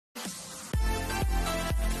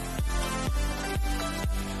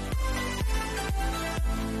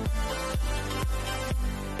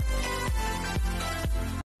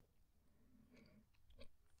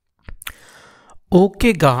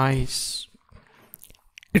Okay guys,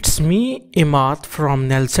 it's me Imad from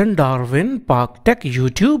Nelson Darwin Park Tech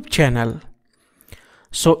YouTube channel.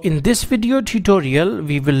 So in this video tutorial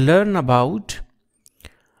we will learn about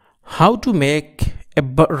how to make a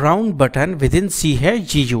round button within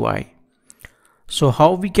GUI. So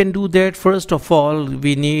how we can do that? First of all,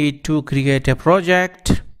 we need to create a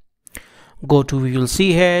project. Go to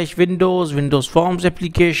Windows Forms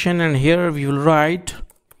application, and here we will write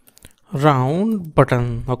round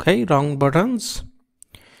button. Okay, round buttons.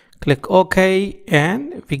 Click OK,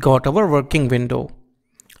 and we got our working window.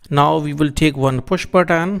 Now we will take one push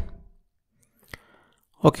button.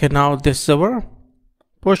 Okay, now this is our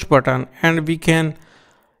push button, and we can,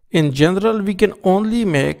 in general, we can only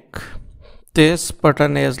make this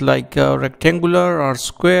button as like a rectangular or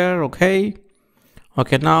square. Okay,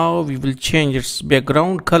 now we will change its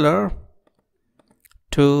background color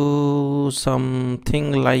to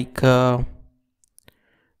something like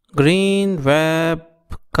green, web,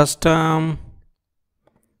 custom,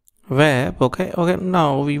 web. Okay,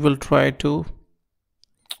 now we will try to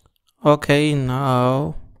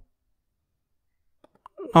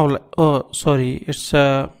it's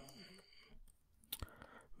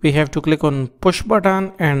we have to click on push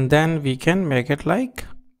button, and then we can make it like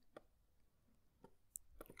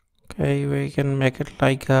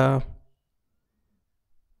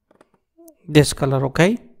this color.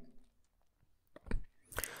 Okay,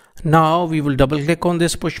 now we will double click on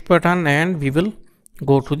this push button and we will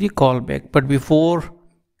go to the callback. But before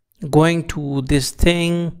going to this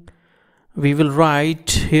thing, we will write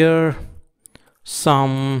here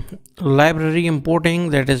some library importing,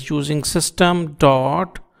 that is using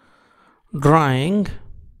system.drawing.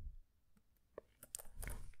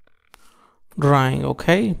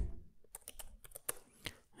 Okay,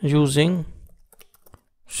 using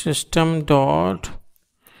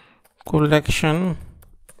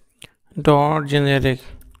system.collection.generic,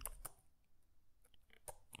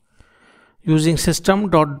 using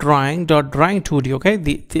system.drawing 2D. Okay,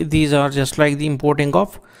 these are just like the importing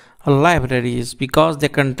of libraries because they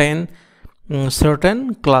contain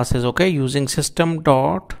certain classes. Okay, using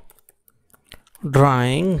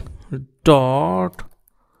system.drawing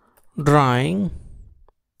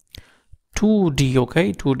 2D.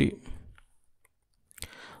 Okay, 2D.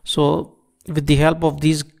 So with the help of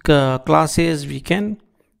these classes we can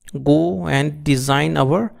go and design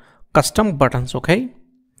our custom buttons. Okay,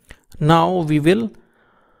 now we will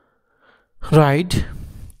write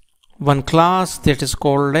one class that is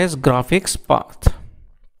called as graphics path.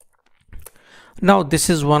 Now this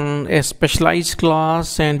is a specialized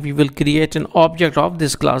class, and we will create an object of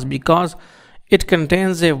this class because it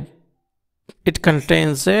contains a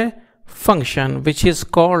function which is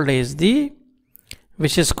called as the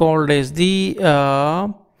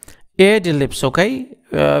add ellipse. Okay,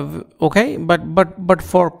 but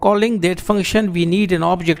for calling that function we need an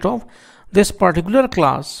object of this particular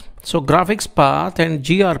class. So graphics path and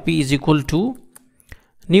grp is equal to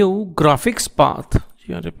new graphics path,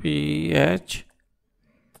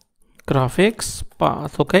 graphics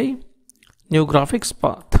path. Okay, new graphics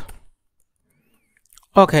path.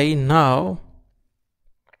 Okay, now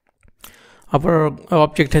our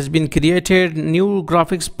object has been created. New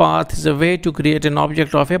graphics path is a way to create an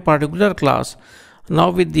object of a particular class. Now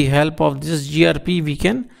with the help of this grp we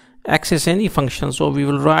can access any function. So we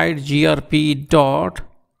will write grp dot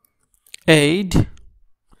add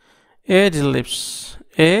ellipse.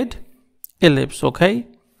 Okay,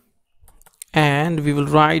 and we will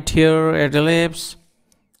write here add ellipse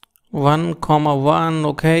 1,1.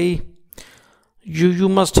 Okay, you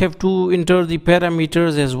must have to enter the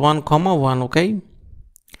parameters as 1,1. Okay,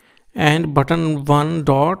 and button 1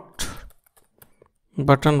 dot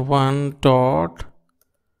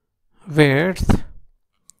width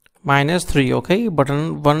 -3. Okay,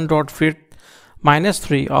 button 1 dot width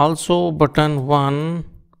 -3. Also button 1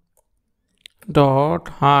 dot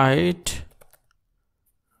height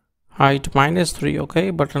 -3. Okay,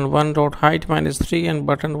 button 1 dot height -3 and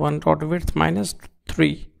button 1 dot width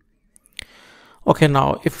 -3. Okay,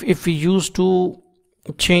 now if we used to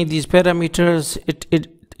change these parameters, it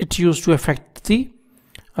used to affect the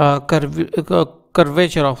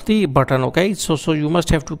curvature of the button. Okay, so you must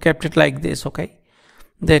have to kept it like this. Okay,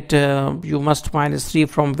 that you must -3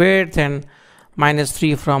 from width and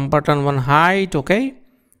 -3 from button 1 height. Okay,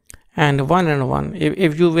 and 1 and 1.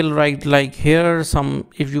 If you will write like here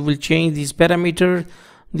if you will change these parameters,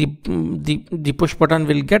 the push button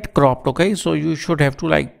will get cropped. Okay, so you should have to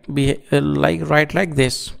write like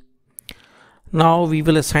this. Now we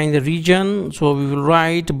will assign the region. So we will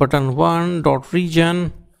write button 1 dot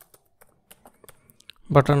region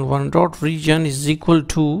button 1 dot region is equal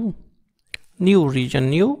to new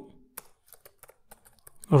region,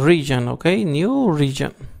 okay, new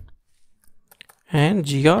region, and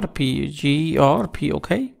grp,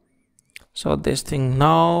 okay. So this thing,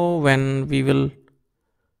 now when we will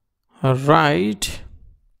write,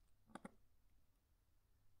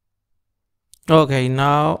 okay,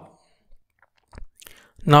 now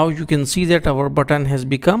you can see that our button has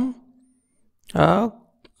become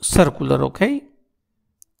circular, okay.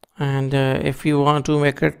 And if you want to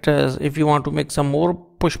make it if you want to make some more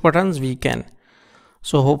push buttons, we can.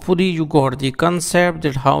 So hopefully you got the concept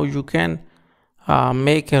that how you can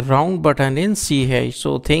make a round button in CH.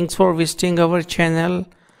 So thanks for visiting our channel,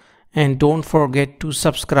 and don't forget to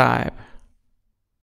subscribe.